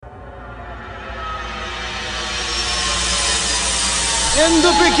In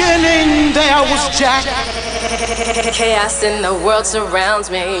the beginning there was Jack. Chaos in the world surrounds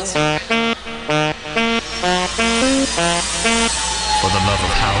me. For the love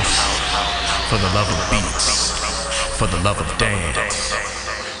of house, for the love of beats, for the love of dance.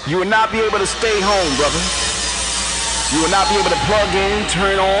 You will not be able to stay home, brother. You will not be able to plug in,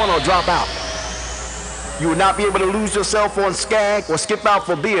 turn on, or drop out. You will not be able to lose yourself on Skag or skip out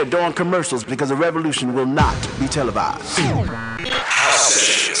for beer during commercials because the revolution will not be televised. House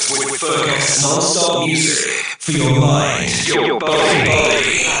Sessions with Fergus. Non-stop music for your mind, your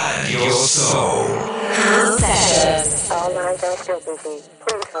body, and your soul. House Sessions. All lines are still busy.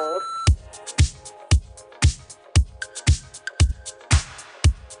 Please hold.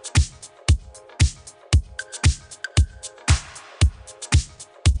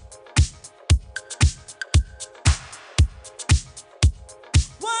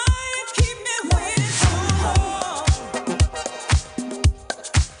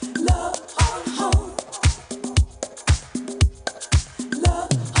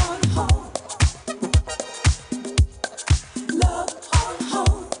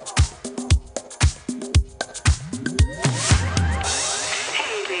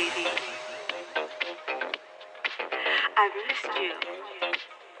 I've missed you.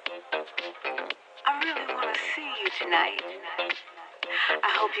 I really want to see you tonight. I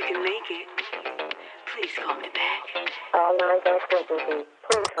hope you can make it. Please call me back. All lines are still busy.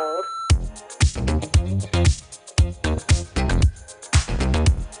 Please hold.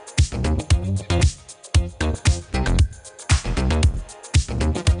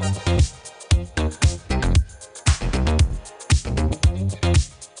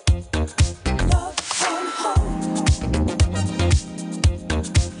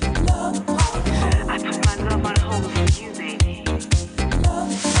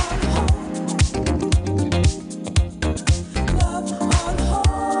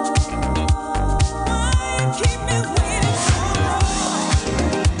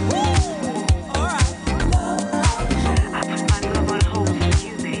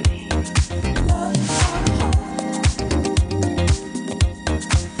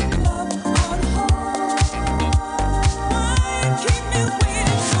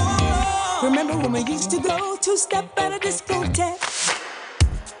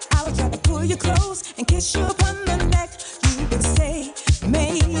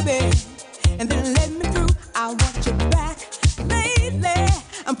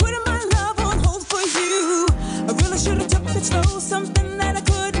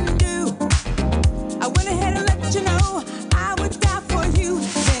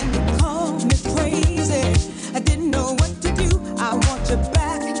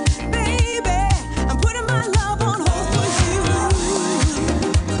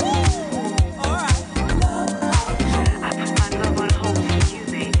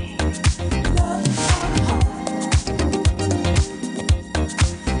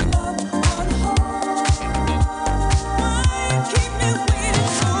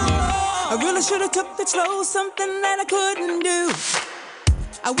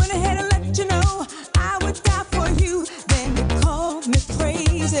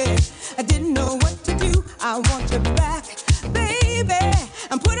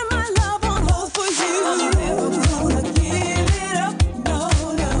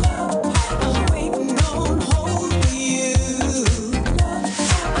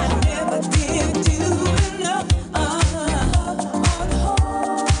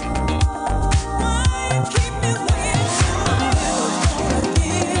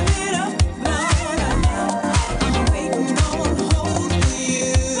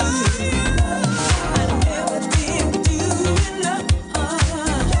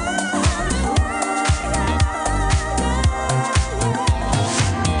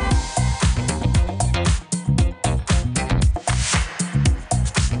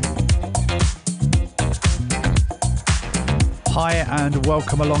 And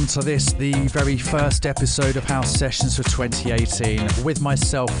welcome along to this, the very first episode of House Sessions for 2018 with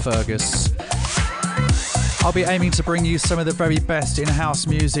myself, Fergus. I'll be aiming to bring you some of the very best in house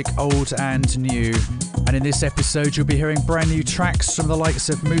music, old and new. And in this episode, you'll be hearing brand new tracks from the likes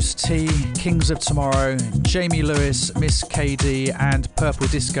of Mousse T, Kings of Tomorrow, Jamie Lewis, Miss KD, and Purple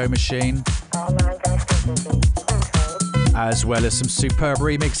Disco Machine. As well as some superb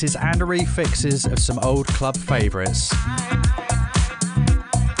remixes and refixes of some old club favourites.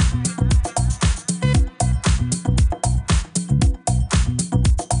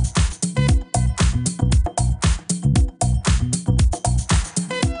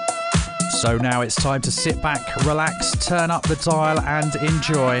 So now it's time to sit back, relax, turn up the dial and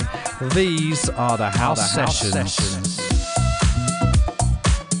enjoy. These are the House Sessions.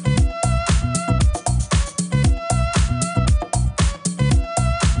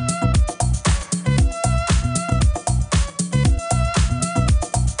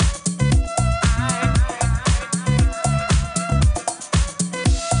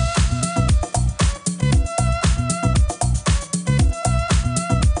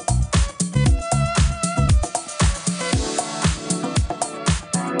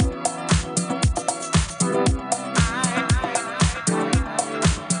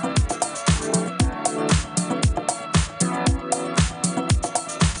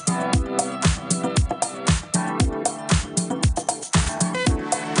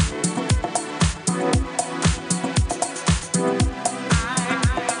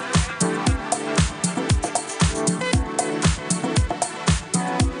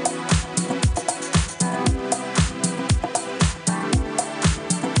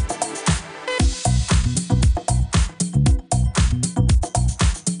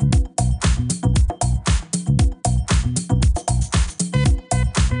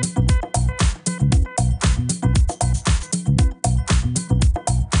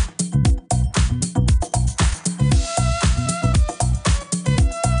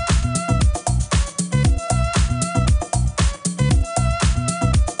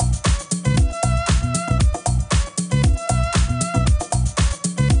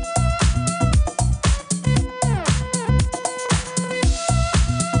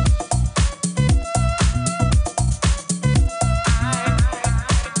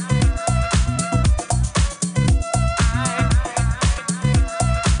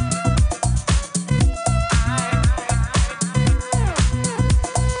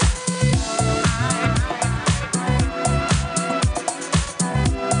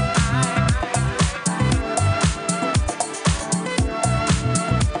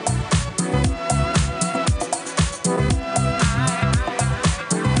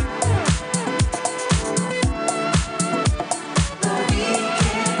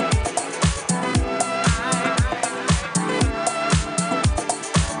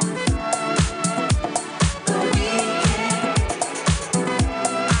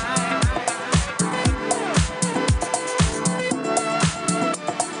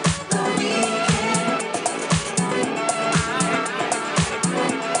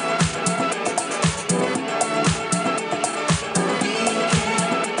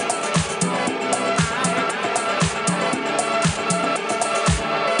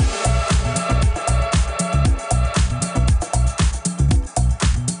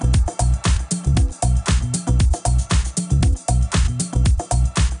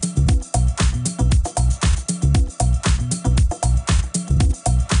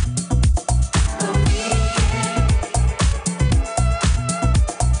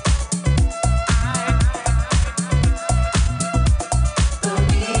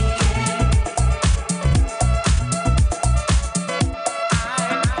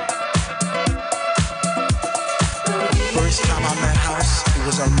 It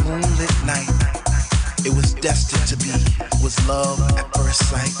was a moonlit night. It was destined to be. It was love at first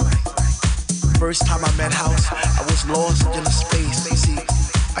sight. First time I met House, I was lost in a space. You see,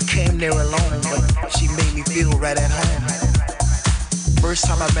 I came there alone, but she made me feel right at home. First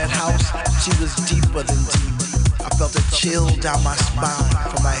time I met House, she was deeper than deep. I felt a chill down my spine,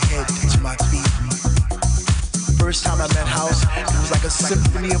 from my head to my feet. First time I met House, it was like a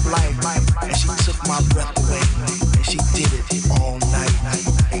symphony of life, and she took my breath away, and she did it all night.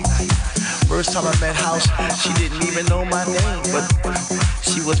 First time I met House, she didn't even know my name, but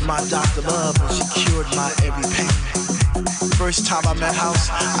she was my Dr. Love, and she cured my every pain. First time I met House,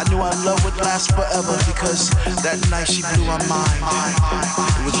 I knew our love would last forever, because that night she blew my mind.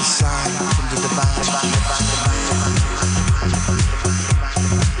 It was a sign from the divine.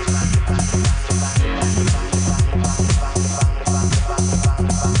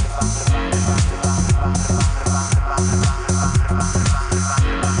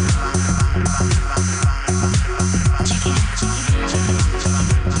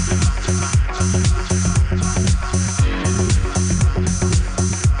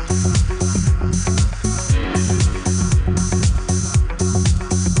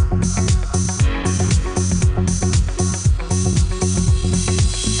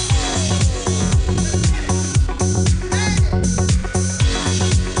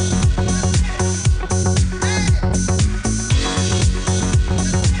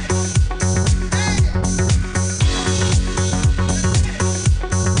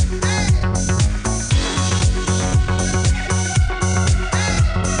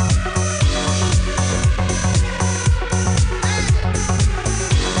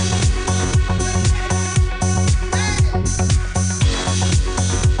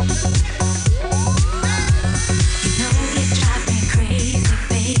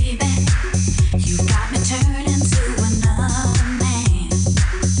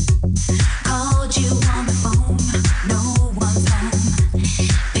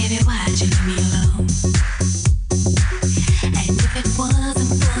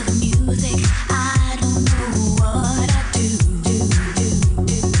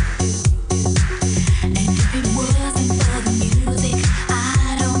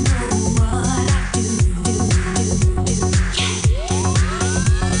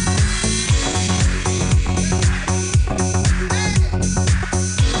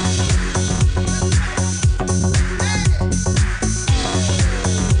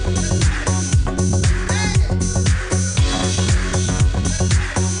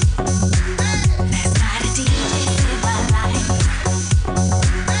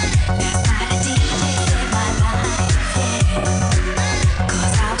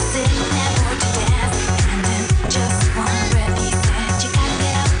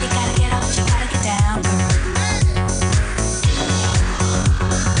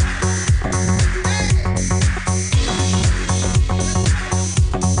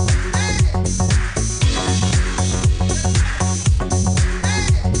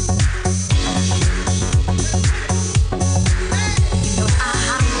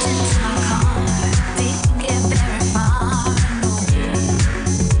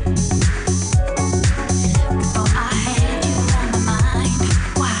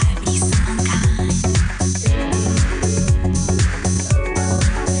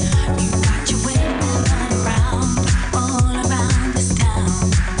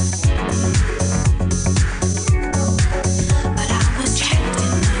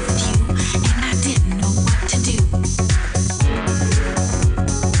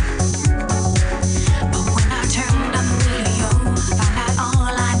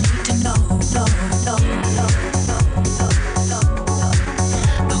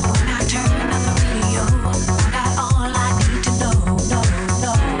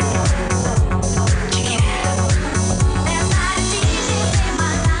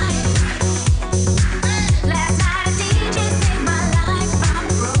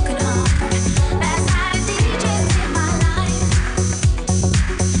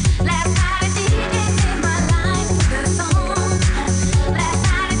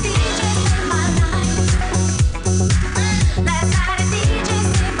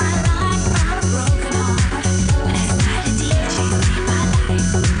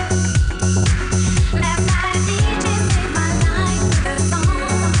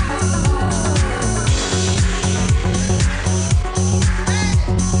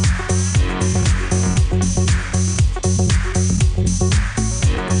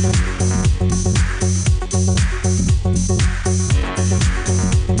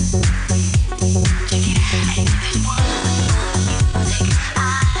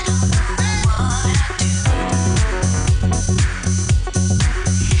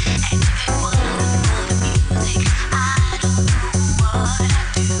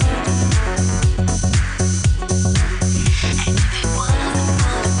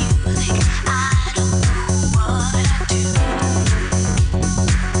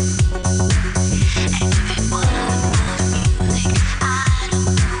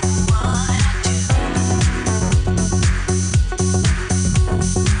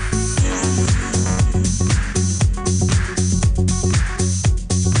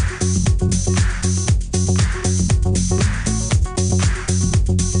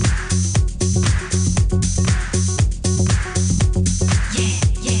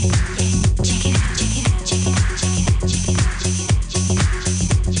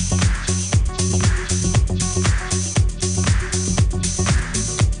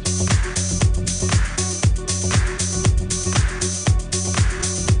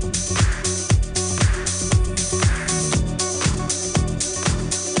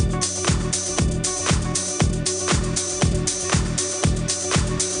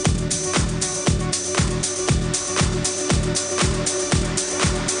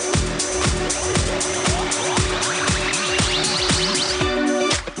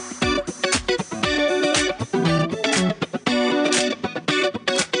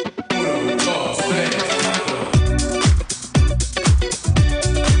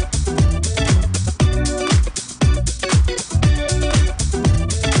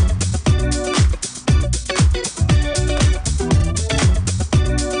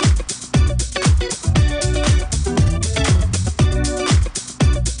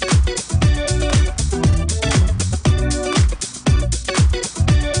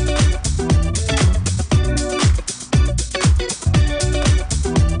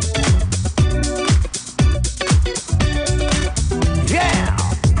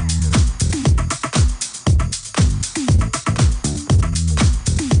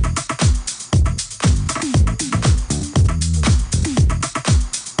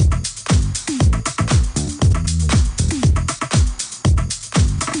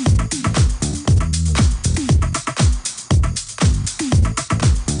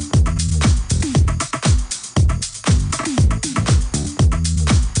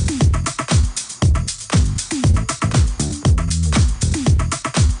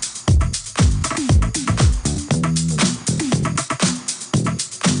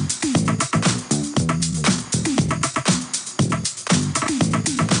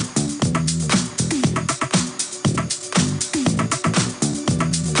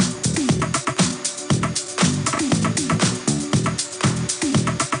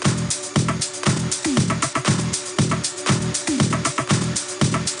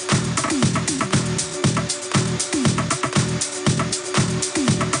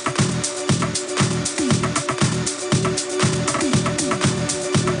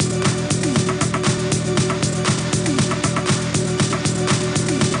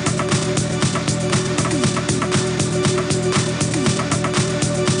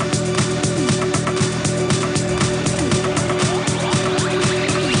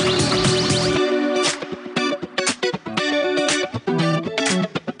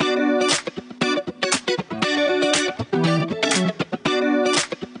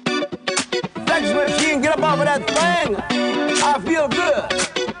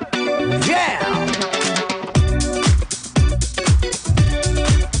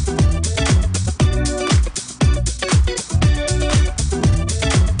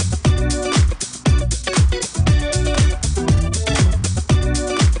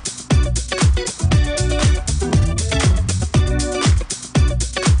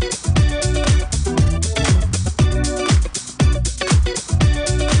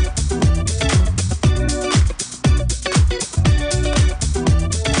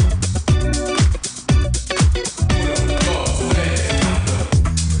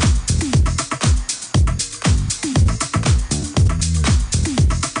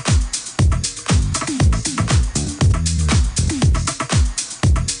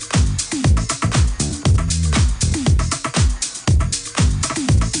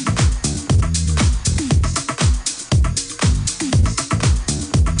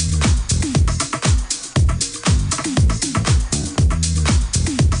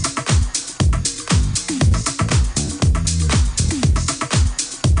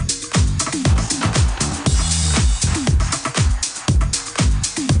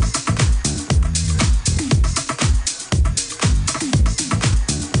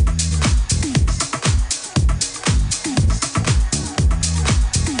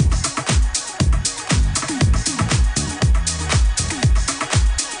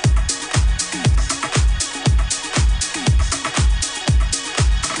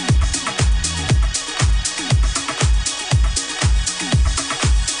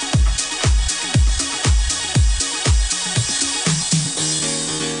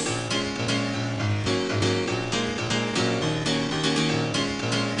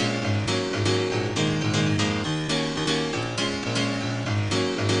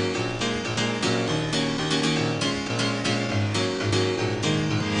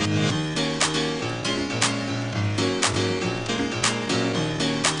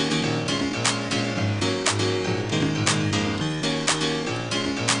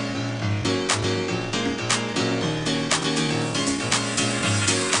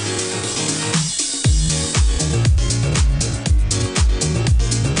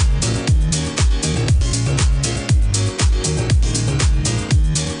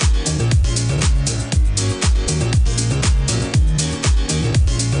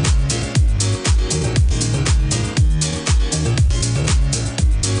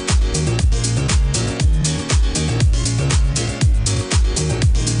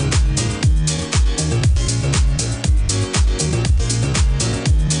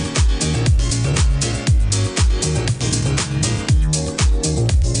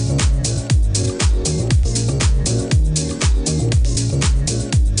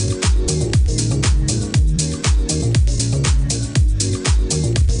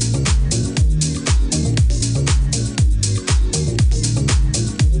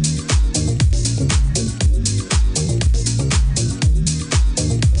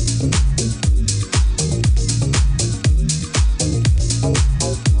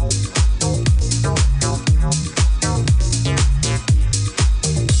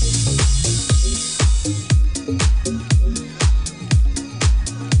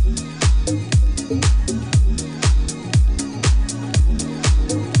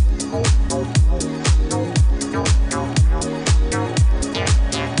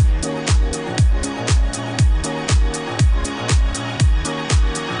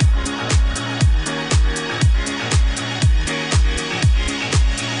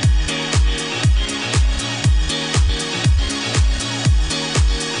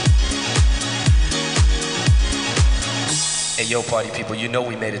 Hey, yo, party people, you know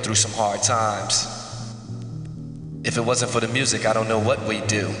we made it through some hard times. If it wasn't for the music, I don't know what we'd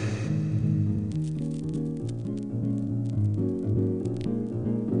do.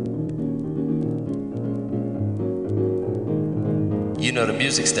 You know the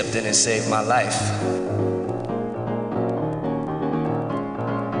music stepped in and saved my life.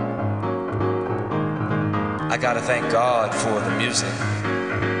 I gotta thank God for the music.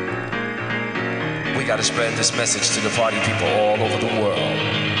 We gotta spread this message to the party people all over the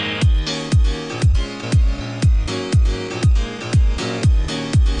world.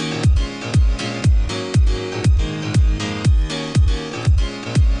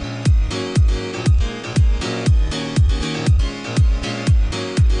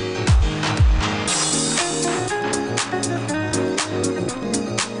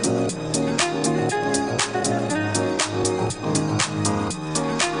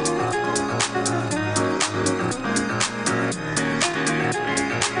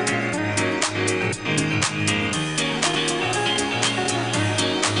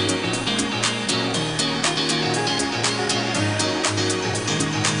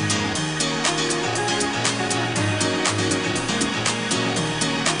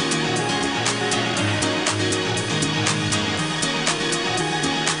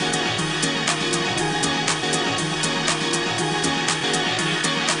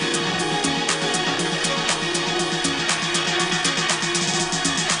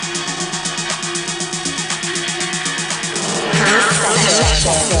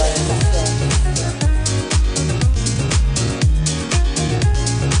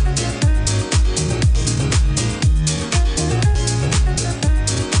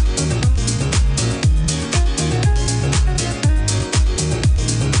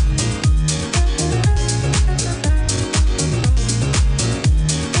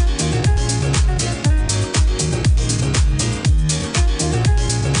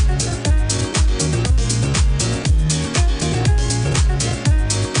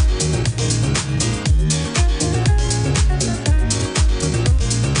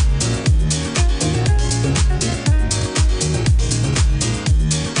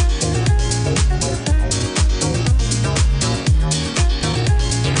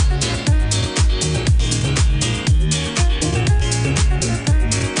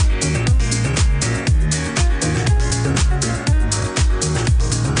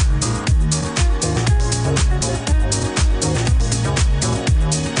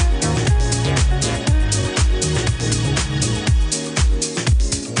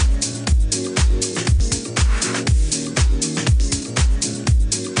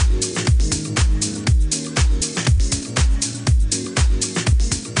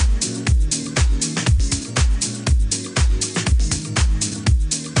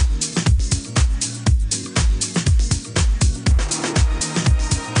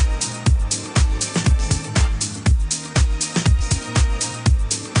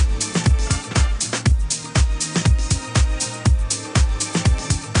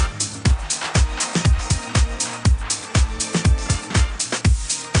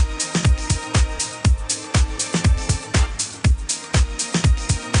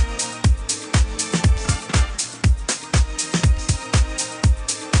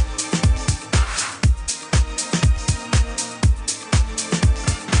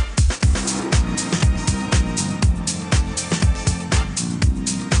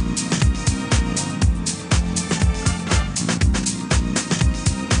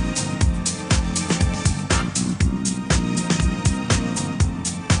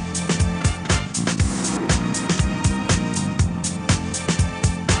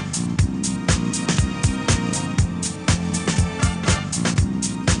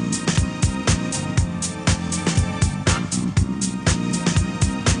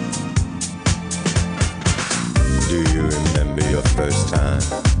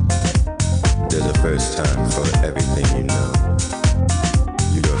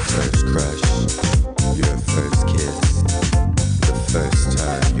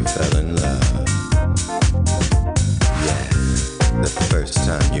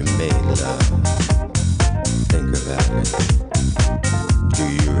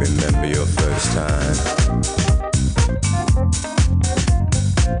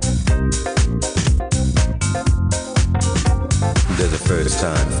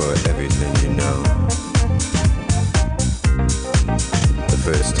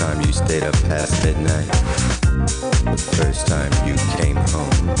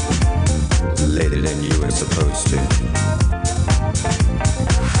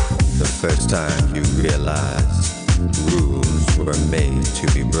 First time you realize rules were made to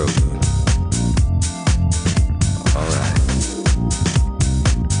be broken. Alright.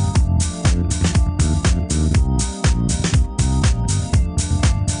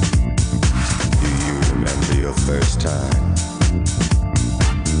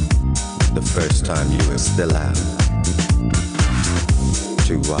 The first time you were still out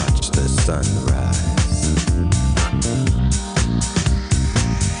to watch the sunrise.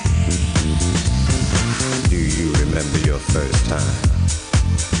 Do you remember your first time?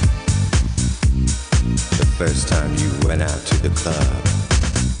 The first time you went out to the club.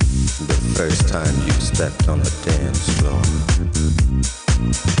 The first time you stepped on the dance floor.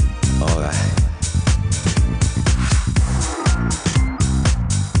 All right.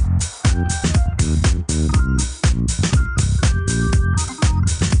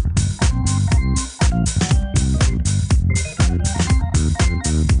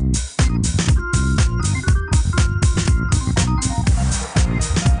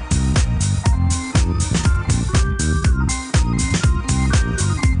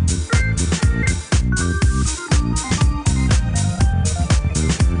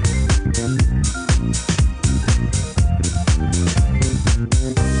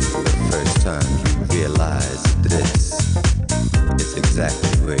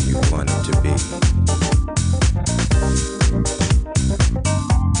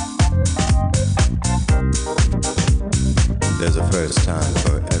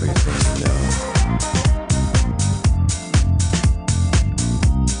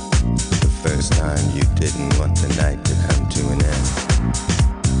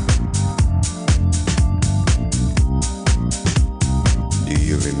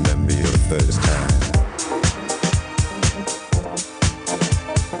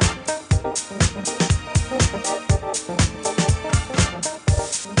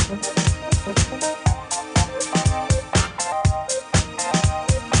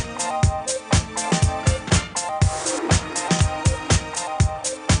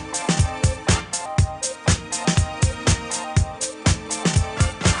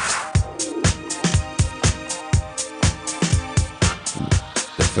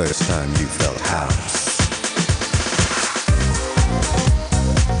 First time you felt house.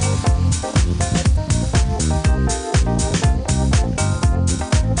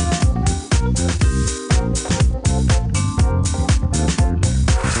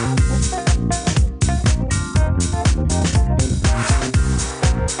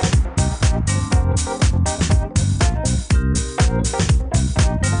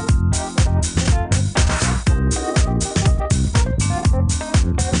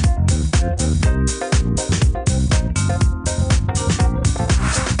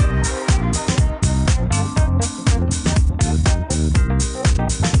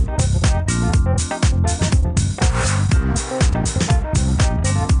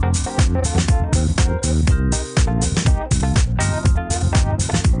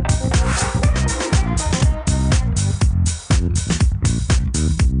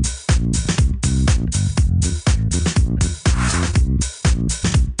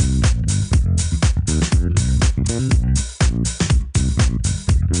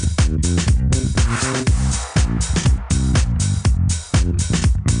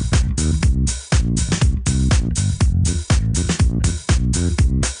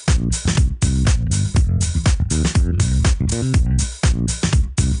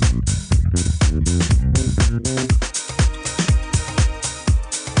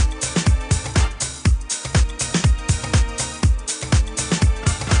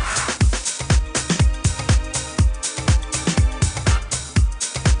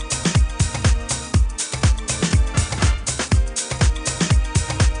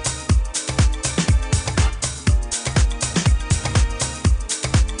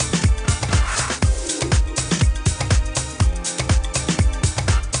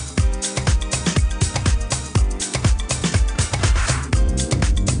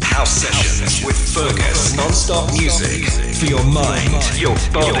 Non-stop music for your mind, your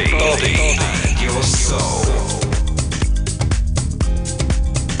body, and your soul.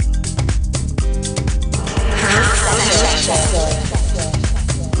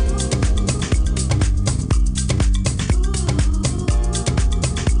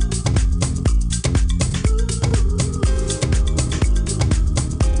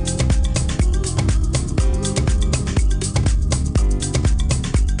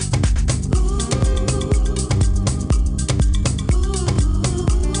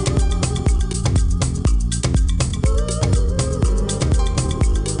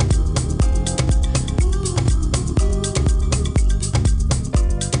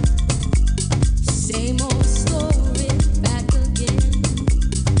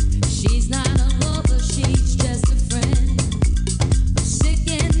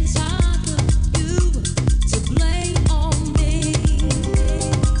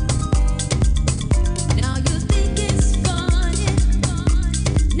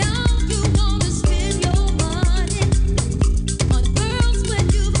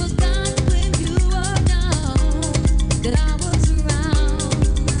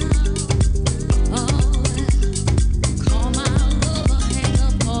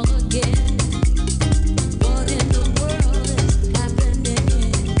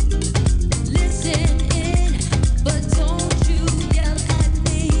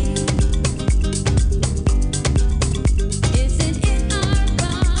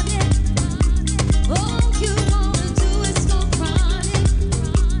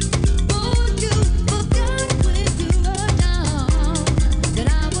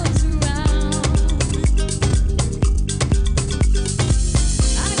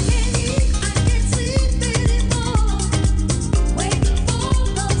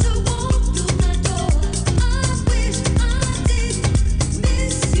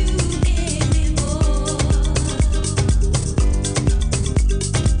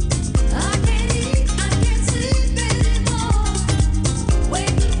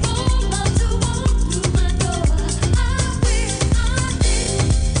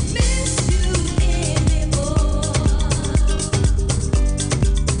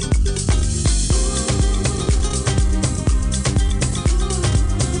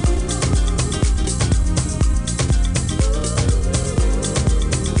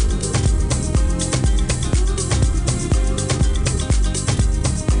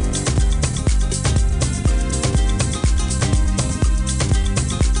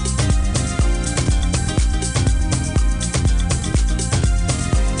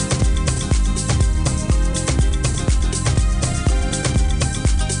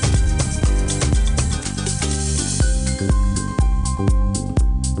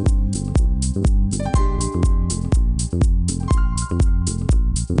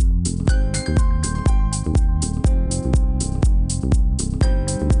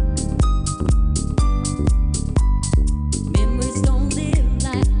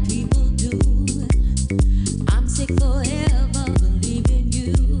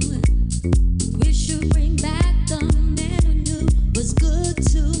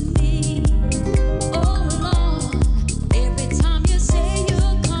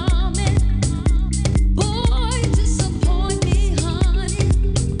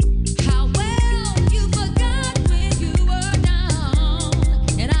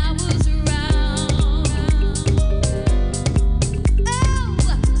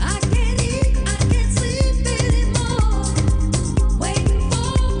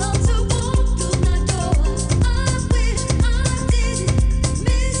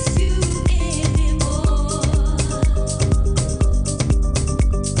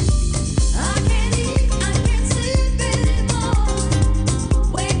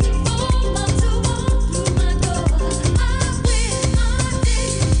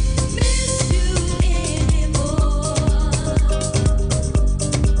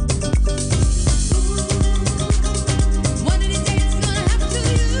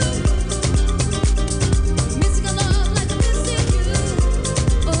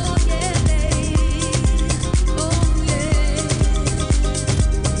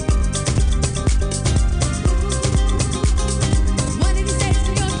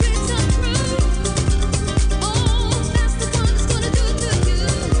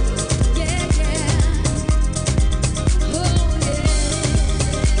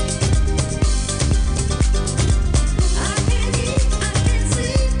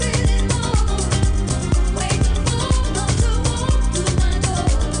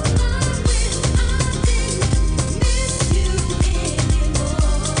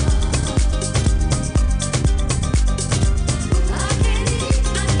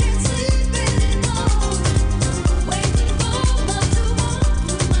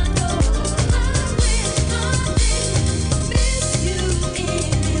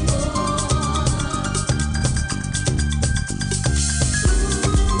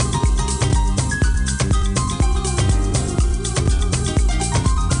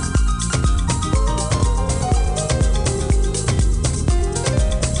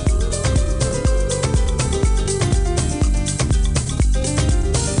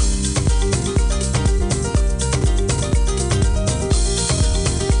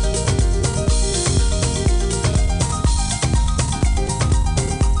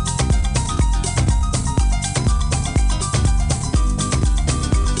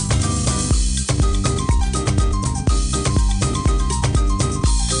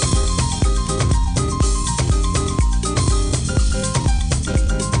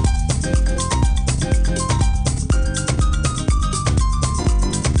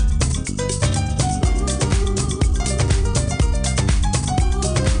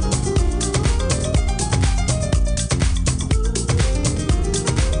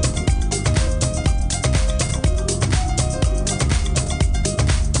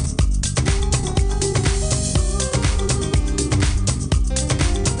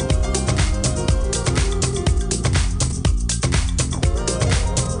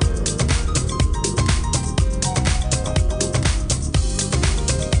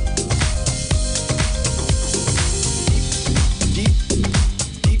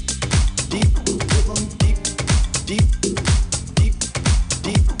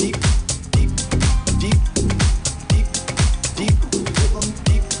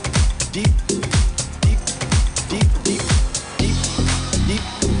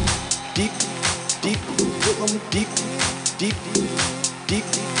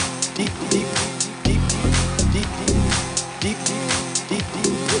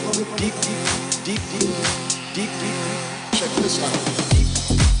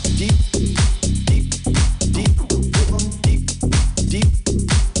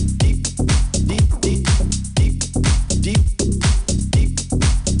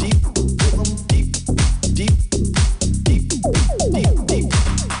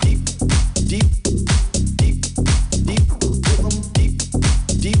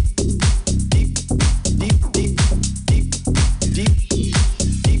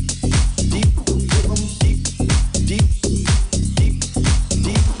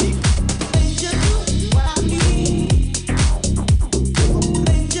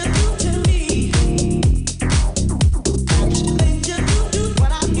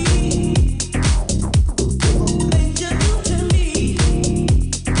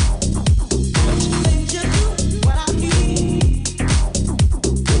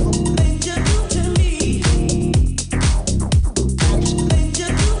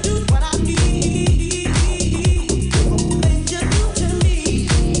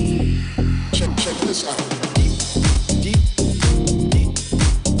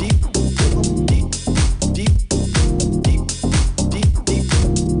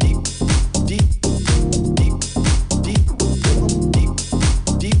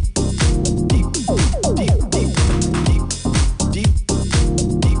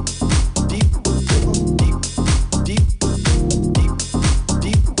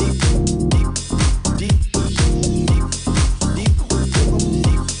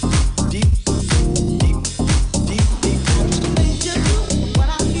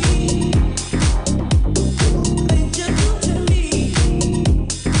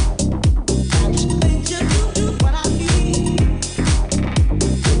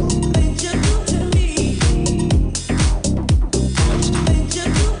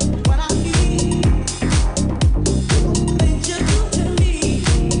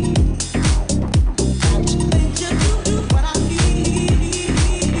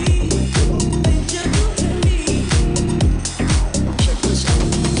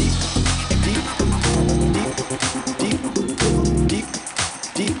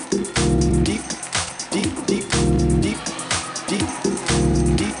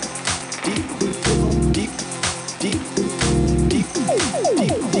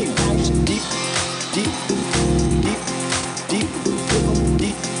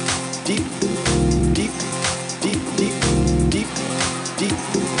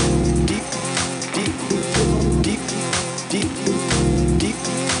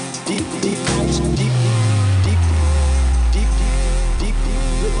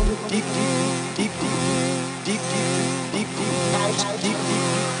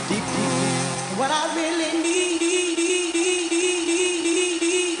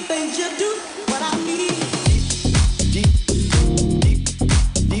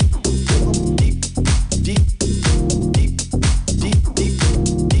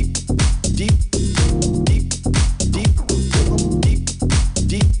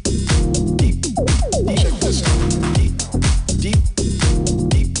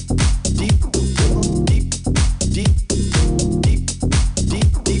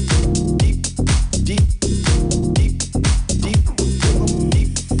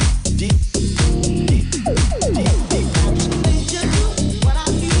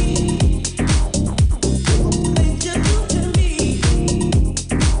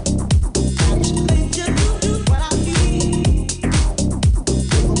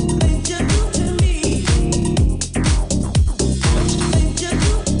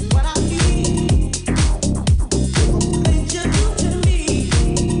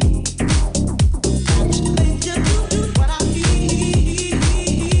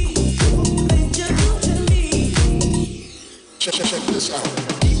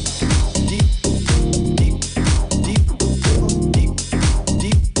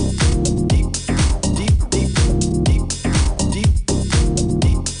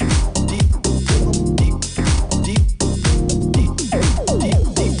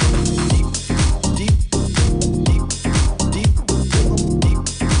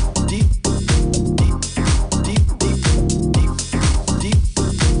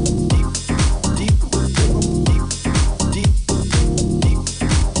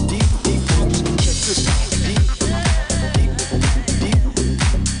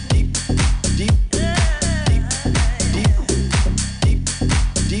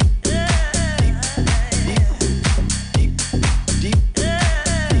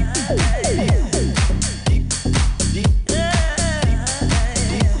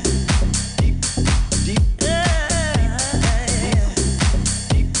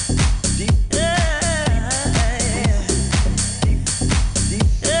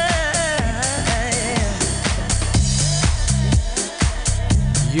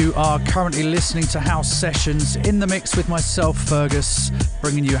 You are currently listening to House Sessions in the mix with myself, Fergus,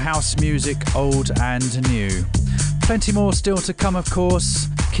 bringing you house music, old and new. Plenty more still to come, of course.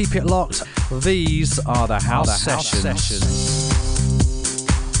 Keep it locked. These are the House Sessions.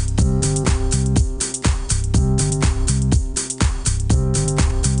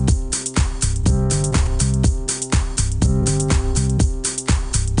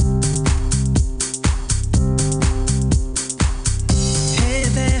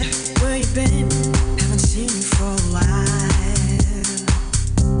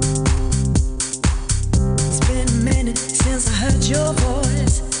 Your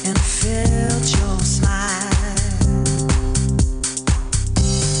voice and felt your smile.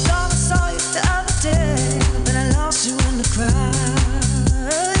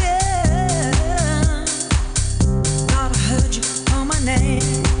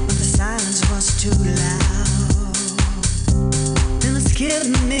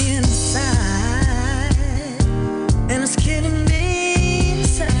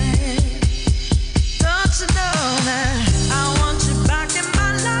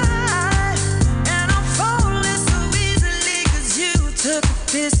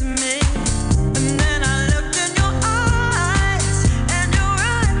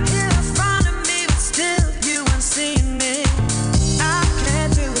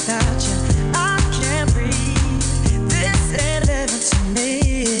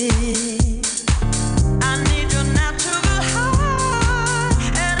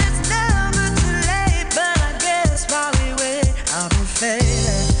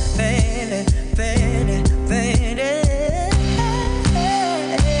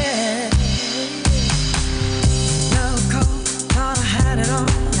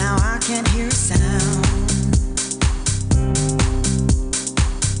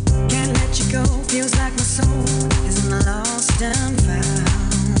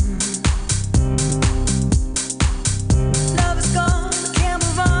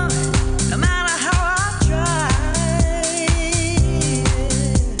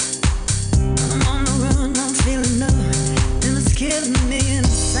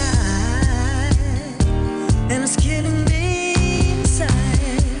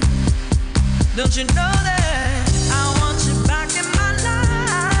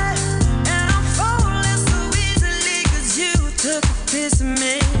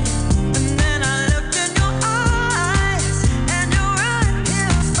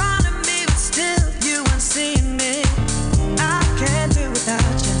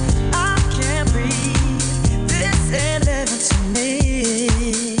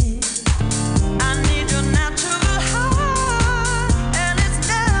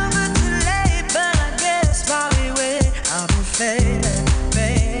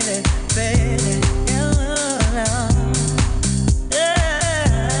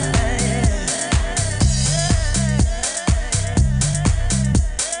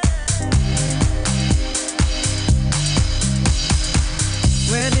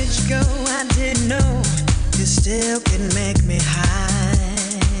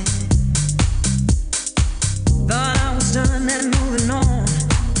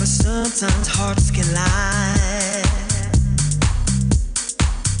 sometimes hearts can lie.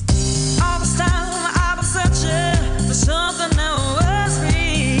 All this time I've been searching for something that was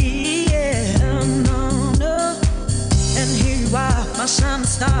real. Yeah, no, no. And here you are, my shining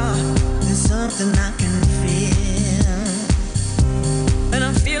star. There's something I can feel, and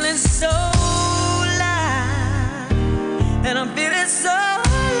I'm feeling so alive, and I'm feeling so alive.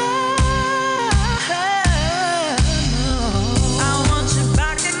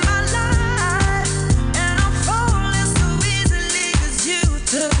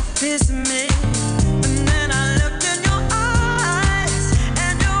 Piece of me, and then I looked in your eyes,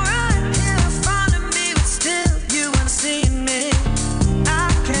 and you're right here in front of me, but still you ain't seeing me.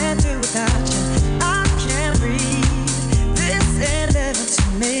 I can't do without you, I can't breathe. This ain't living to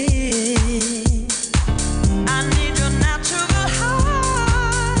me. I need your natural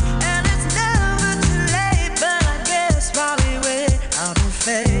heart, and it's never too late. But I guess while we wait, I'll be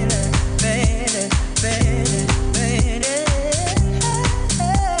fading, fading, fading, fading.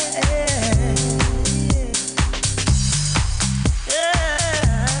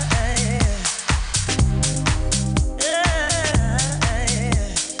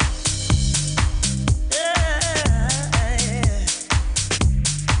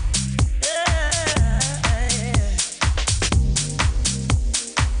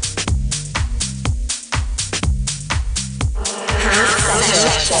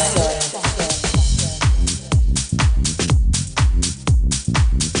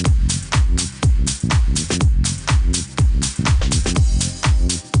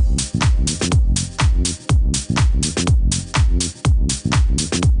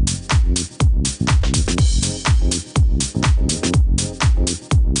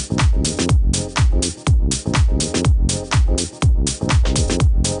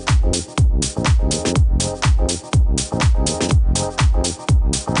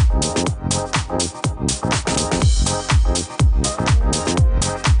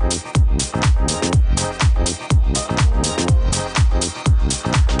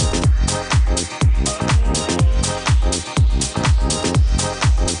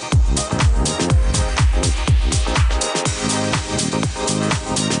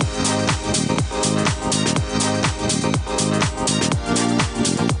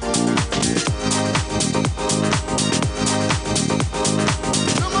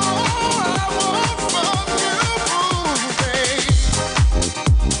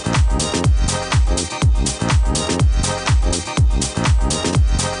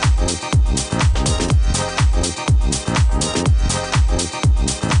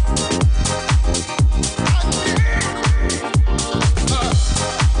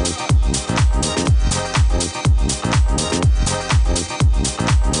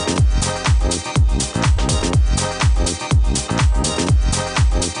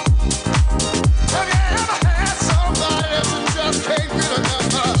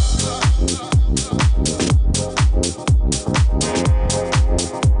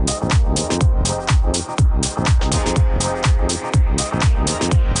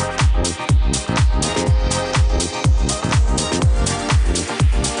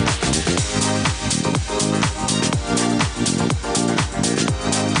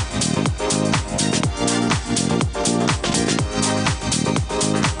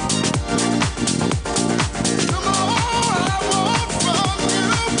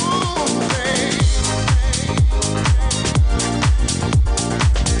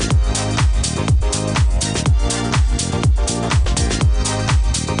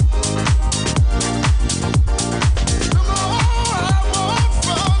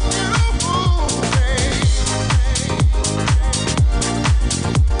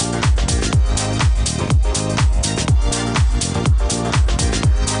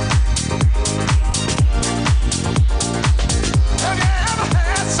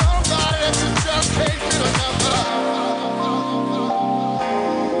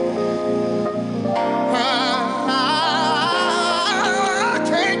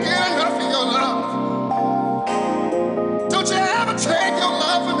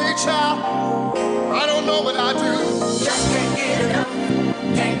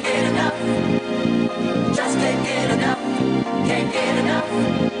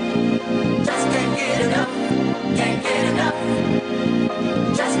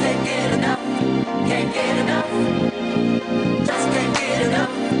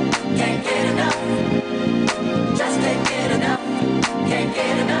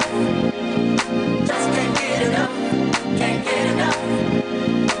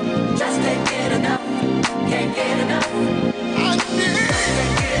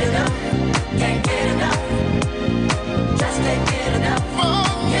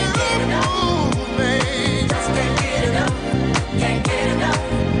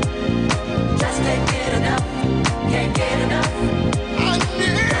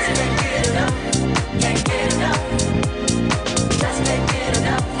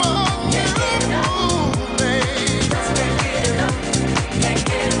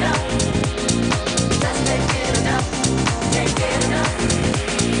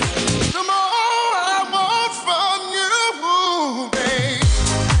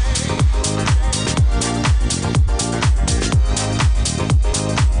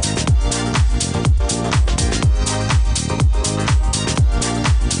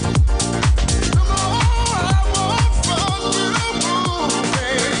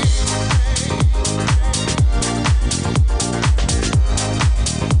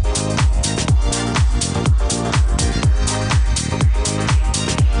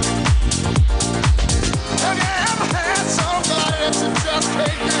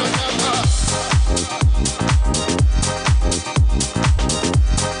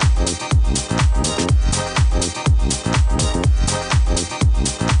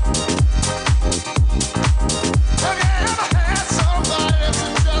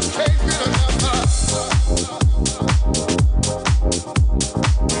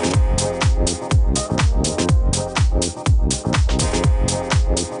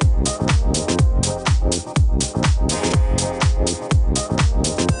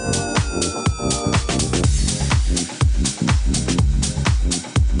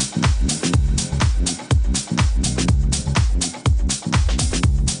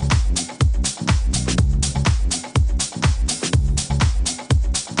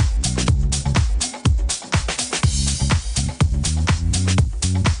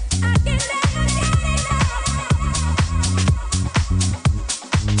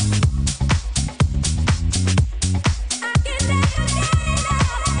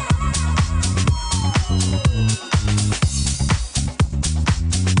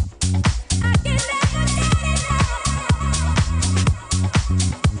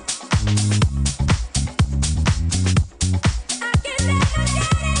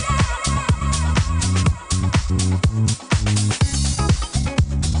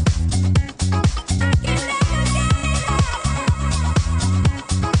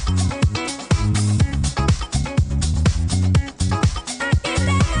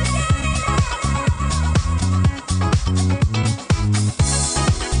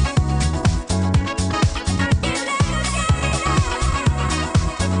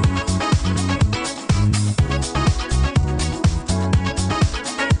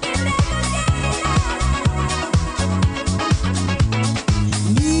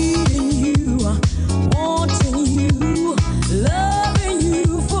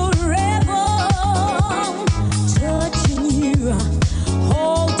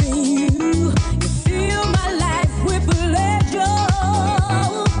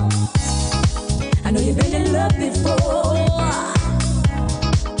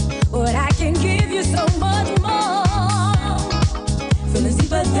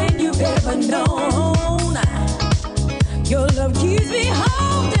 love keeps me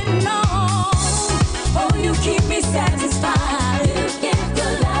holding on. Oh, you keep me satisfied. You give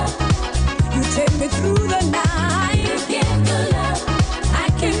good love. You take me through the night. You give good love. I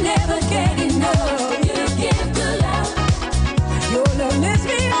can never get enough. You give good love. Your love lifts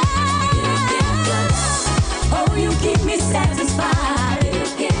me up. You give good love. Oh, you keep me satisfied. You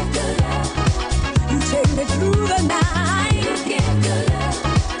give good love. You take me through the night. You give good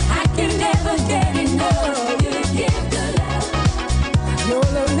love. I can never get enough. You give good love. Your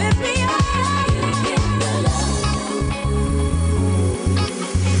love lifts me up. You give good love.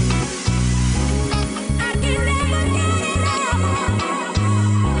 I can never get enough.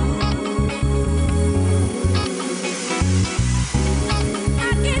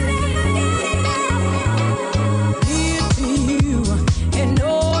 I can never get enough. Here to you and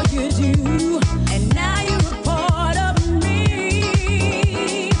all you do, and now you're a part of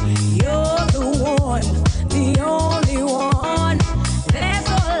me. You're the one, the only one. That's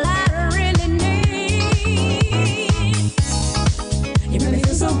all I really need. You make me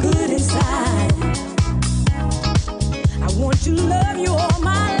feel so good inside. I want to love you all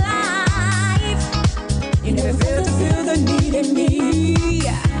my life. You never fail to feel the need in me.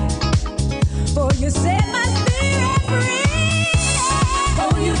 For you set my spirit free.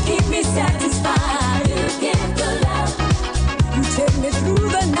 Oh, you keep me satisfied. You give good love. You take me through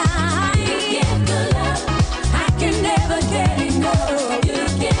the night. You give good love. I can never get enough.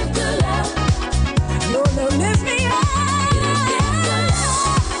 You give good love. Your love lifts me up. You give good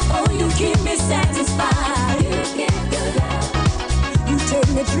love. Oh, you keep me satisfied. You give good love. You take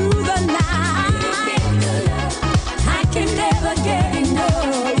me through the night. You give good love. I can never get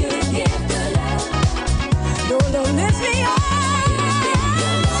enough. You give good love. Your love lifts me up. You give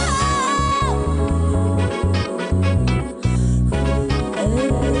good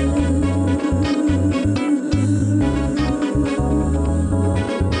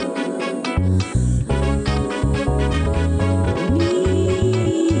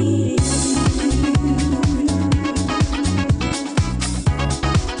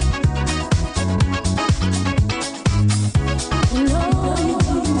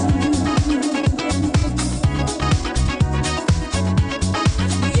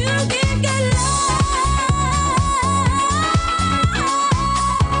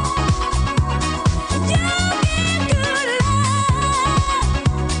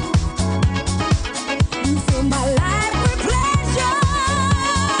You fill my life with pleasure.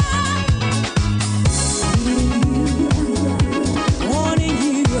 Wanting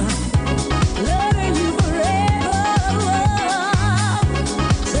you, loving you forever.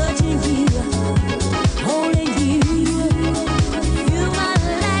 Touching you, holding you. Fill my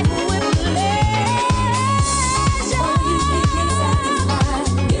life with pleasure. Oh, you keep me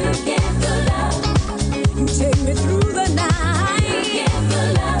satisfied. You give good love. You take me through the night. You give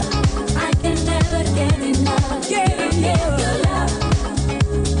good love. I can never get enough. You give good love.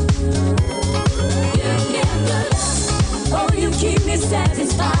 You give good love. Oh, you keep me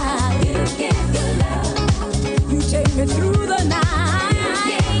satisfied. You give good love. You take me through the night.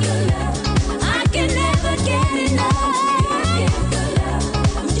 You give good love. I can never get enough. You give good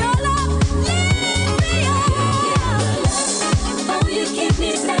love. Your love lifts me up. Oh, you keep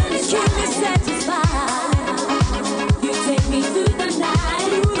me satisfied. Keep me satisfied. You take me through the night.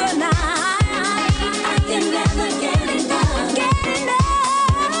 Through the night. I can never get enough. Get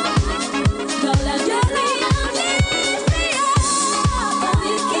enough. Your love lifts me up. Oh,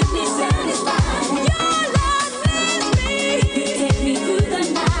 you keep me satisfied. Your love lifts me. You take me through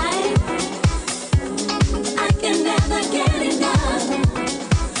the night. I can never get enough.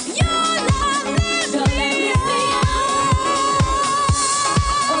 Your love lifts me up.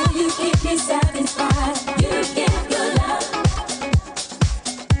 Oh, you keep me satisfied. You give good love.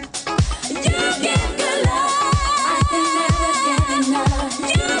 You give good love. I can never get enough.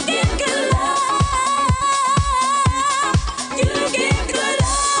 You give good love. You give good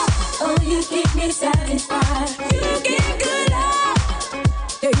love. Oh, you keep me satisfied. You give good love.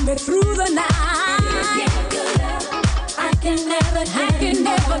 Take me through the night. You give good love. I can never get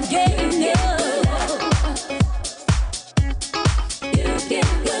enough. You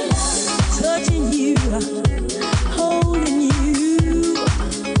give good love. Touching you, holding you.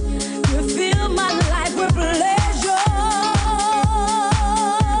 You fill my life with pleasure.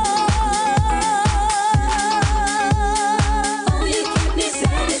 Oh, you keep me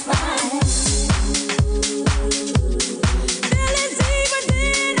satisfied. Feelings deeper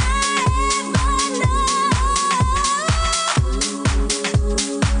than I ever know.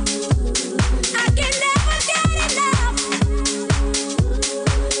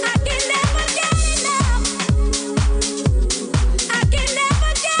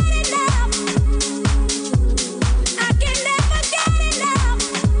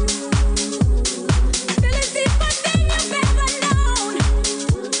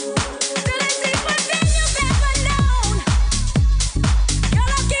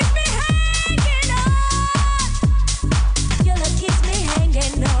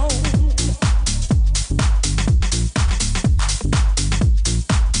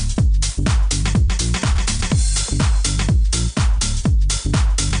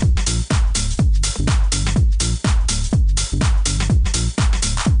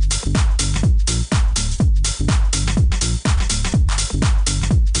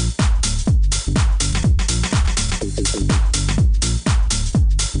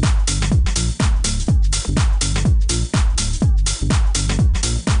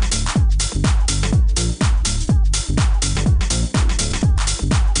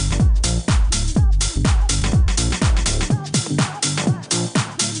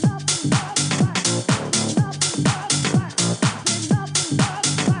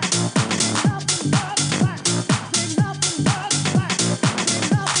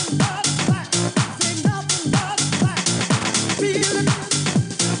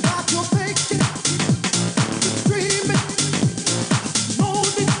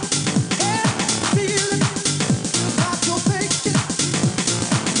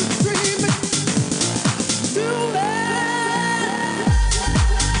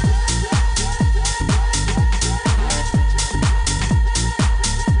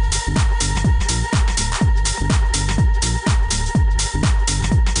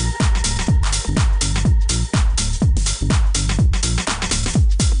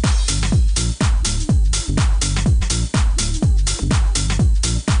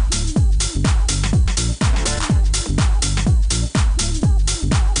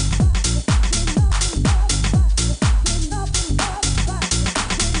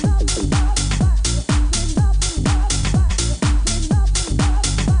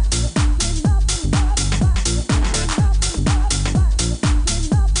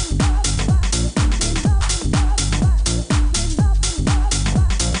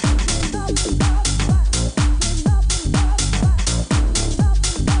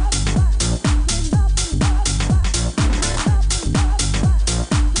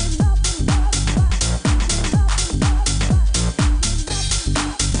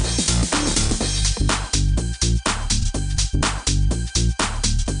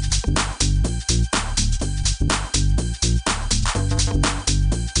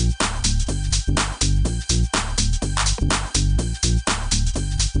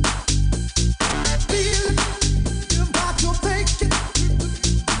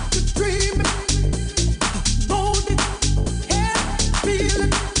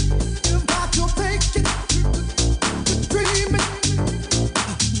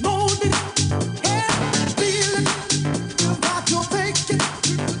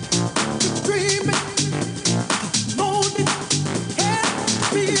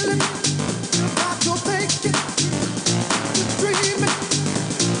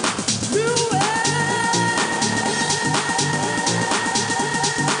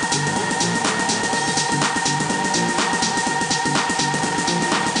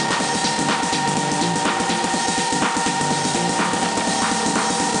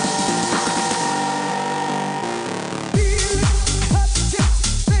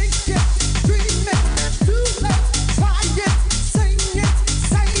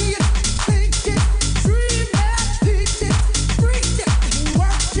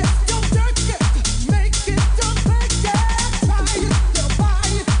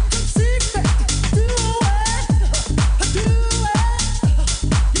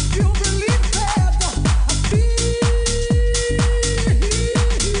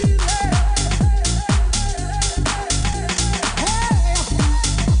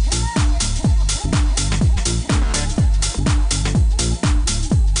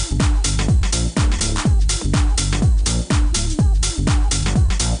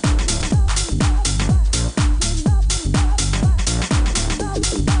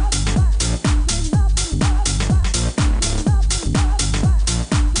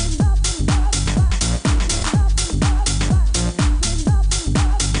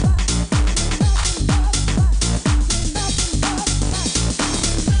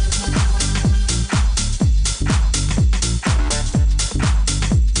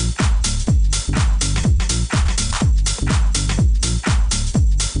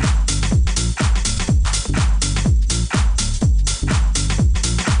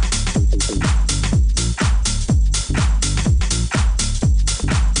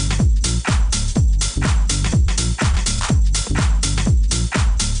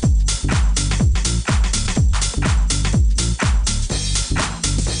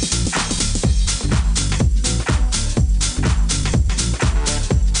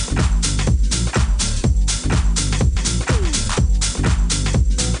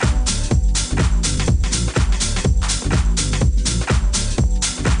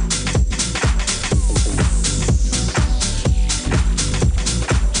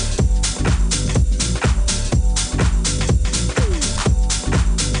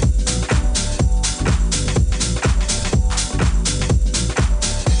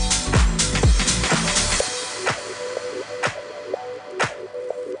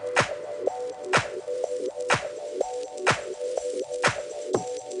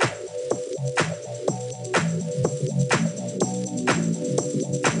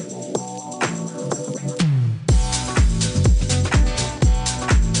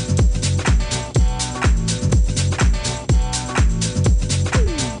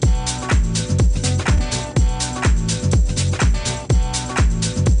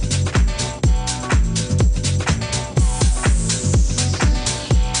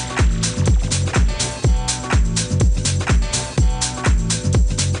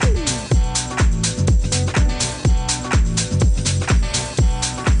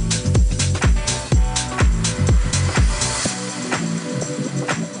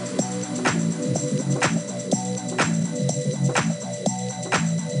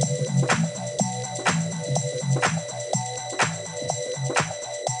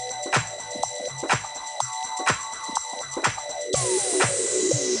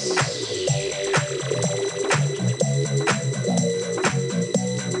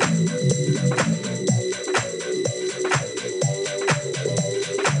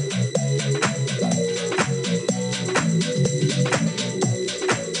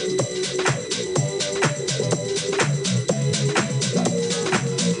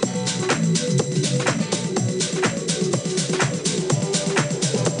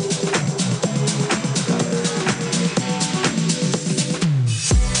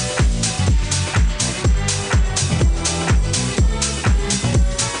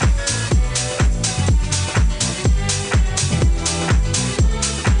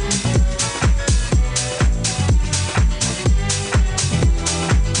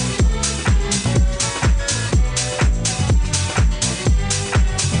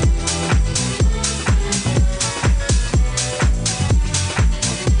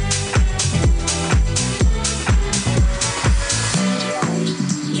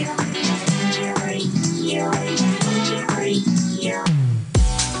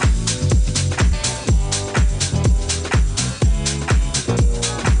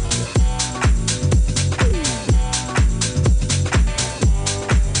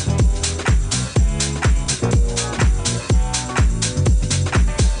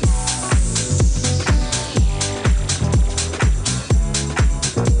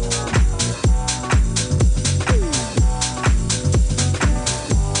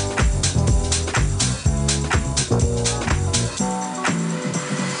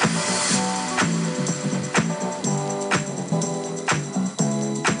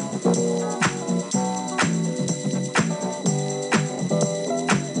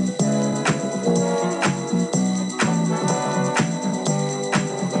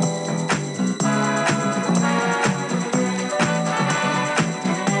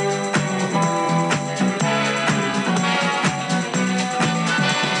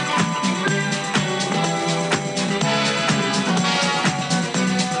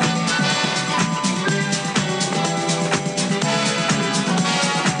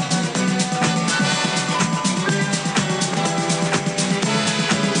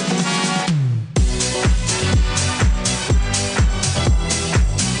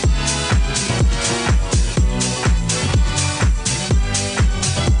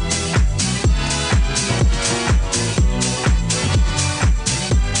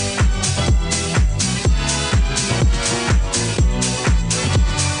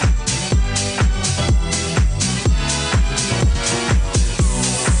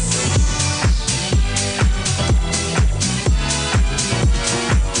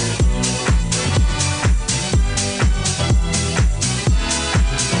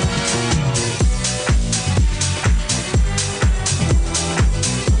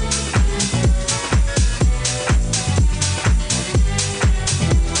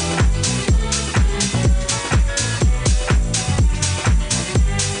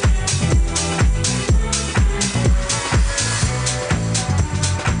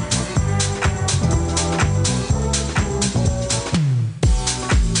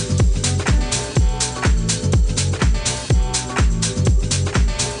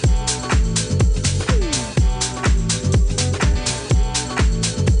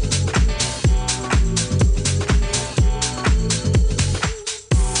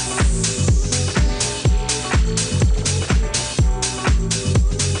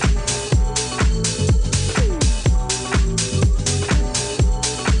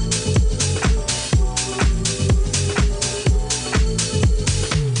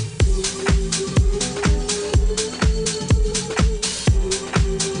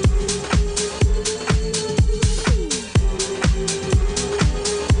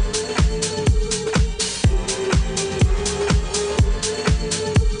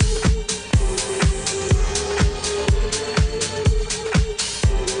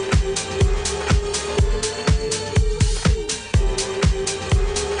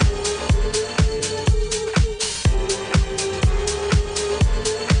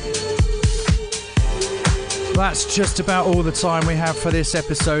 that's just about all the time we have for this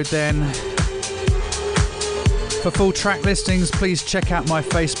episode then. For full track listings, please check out my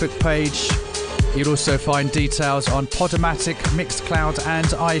Facebook page. You'll also find details on Podomatic, Mixcloud and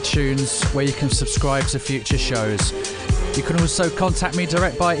iTunes, where you can subscribe to future shows. You can also contact me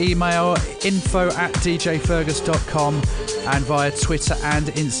direct by email, info@djfergus.com, and via Twitter and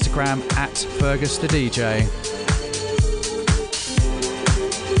Instagram @FergusTheDJ.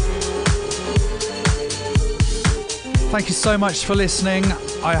 Thank you so much for listening.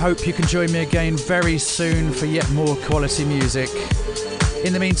 I hope you can join me again very soon for yet more quality music.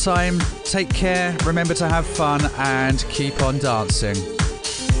 In the meantime, take care, remember to have fun, and keep on dancing.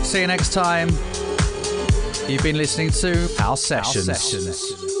 See you next time. You've been listening to Our Sessions.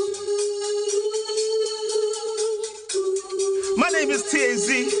 My name is TAZ.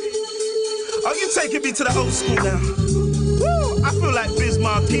 Oh, you taking me to the old school now. Woo! I feel like Biz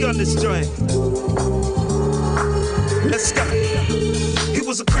Markie on this joint. Let's go. It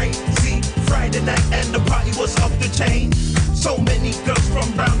was a crazy Friday night and the party was off the chain. So many girls from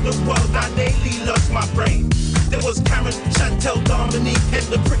around the world, I daily lost my brain. There was Karen, Chantel, Dominique, and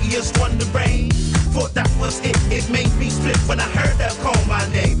the prettiest one, the rain. Thought that was it, it made me split when I heard her call my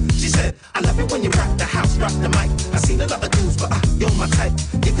name. She said, I love it when you rock the house, rock the mic. I seen a lot of dudes, but you're my type.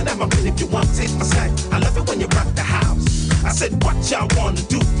 You can have my ring if you want, take my side. I love it when you rock the house. I said, what y'all wanna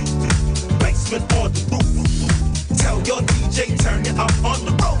do? Basement or the roof? Tell your DJ, turn it up on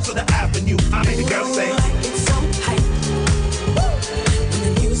the road to the avenue. I made the girl say, it's so hype. When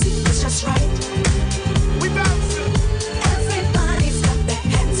the music is just right. We bouncing. Everybody's got their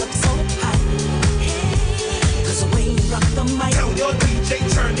hands up so high. Cause the way you rock the mic. Tell your DJ,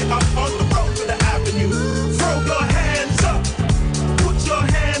 turn it up on the road to the avenue. Throw your hands up, put your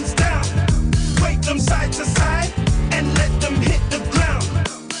hands down. Wave them side to side and let them hit the ground.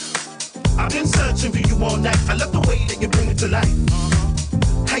 I've been searching for you all night. I love the way that you bring it to life.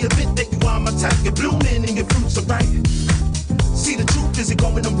 I admit that you are my type. You're blooming and your fruits are ripe. See, the truth is you're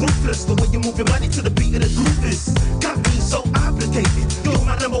going on ruthless. The way you move your money to the beat of the groove is got me so obligated. You're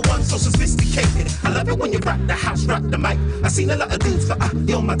my number one, so sophisticated. I love it when you rock the house, rock the mic. I seen a lot of dudes, but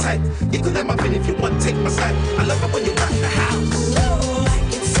you're my type. You can let my pin if you want, take my side. I love it when you rock the house. Oh,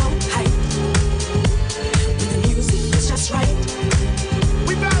 like it's so hype. When the music is just right.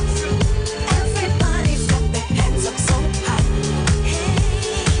 We bouncing. Everybody's got their hands up so high.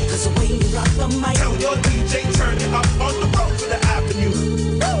 Cause the way you rock the mic. Tell your DJ, turn it up on the road to the avenue.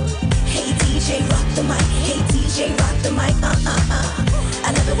 Hey DJ, rock the mic. Hey DJ, rock the mic. I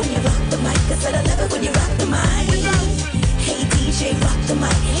love it when you rock the mic. I said I love it when you rock the mic. Hey DJ, rock the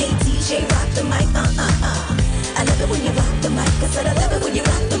mic. Hey DJ, rock the mic. I love it when you rock the mic. I said I love it when you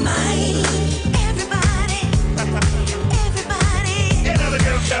rock the mic.